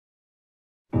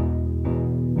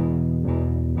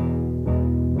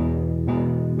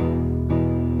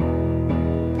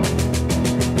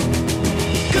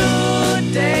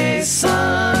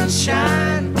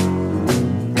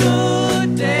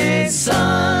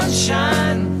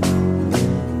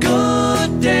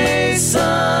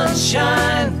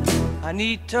I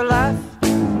need to laugh,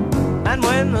 and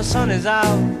when the sun is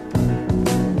out,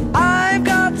 I've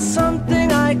got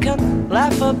something I can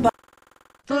laugh about.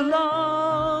 The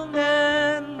long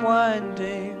and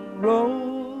winding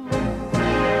road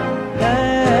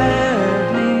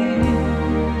that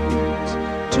leads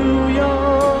to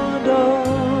your door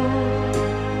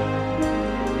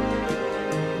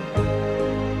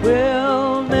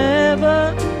will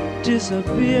never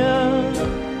disappear.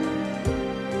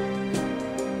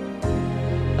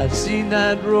 I've seen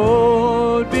that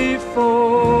road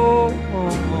before.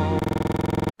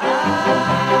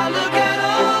 Ah, look at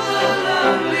all the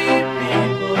lovely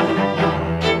people.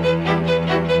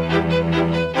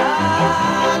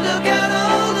 Ah, look at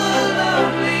all the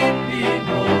lovely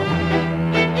people.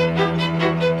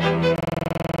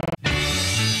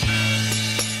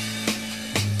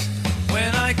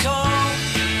 When I call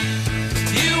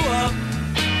you up,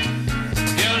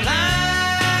 your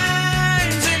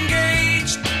line's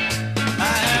engaged.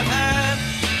 I have had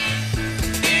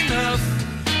enough,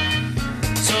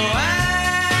 so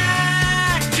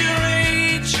act your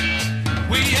age.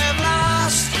 We have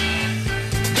lost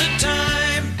the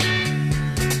time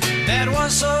that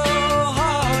was so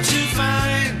hard to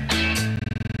find.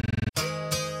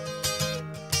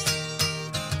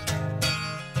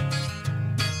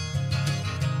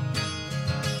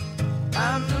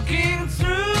 I'm looking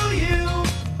through you.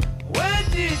 Where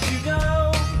did you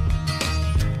go?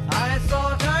 I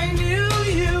thought I knew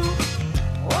you.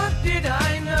 What did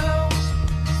I know?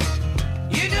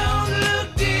 You don't look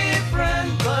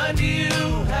different, but you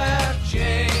have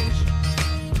changed.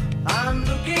 I'm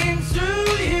looking through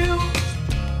you.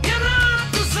 You're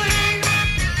not the same.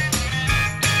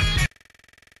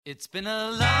 It's been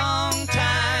a long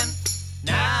time.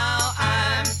 Now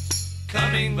I'm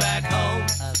coming back home.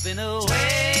 I've been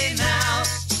away now.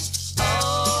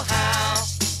 Oh, how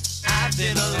I've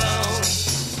been alone.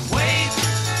 Wait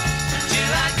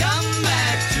till I come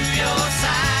back to your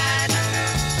side.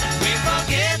 We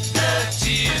forget the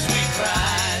tears we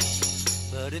cried.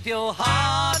 But if your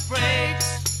heart breaks,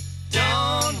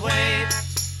 don't wait.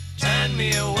 Turn me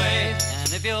away. And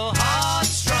if your heart's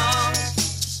strong,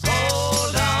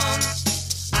 hold on.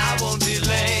 I won't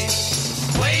delay.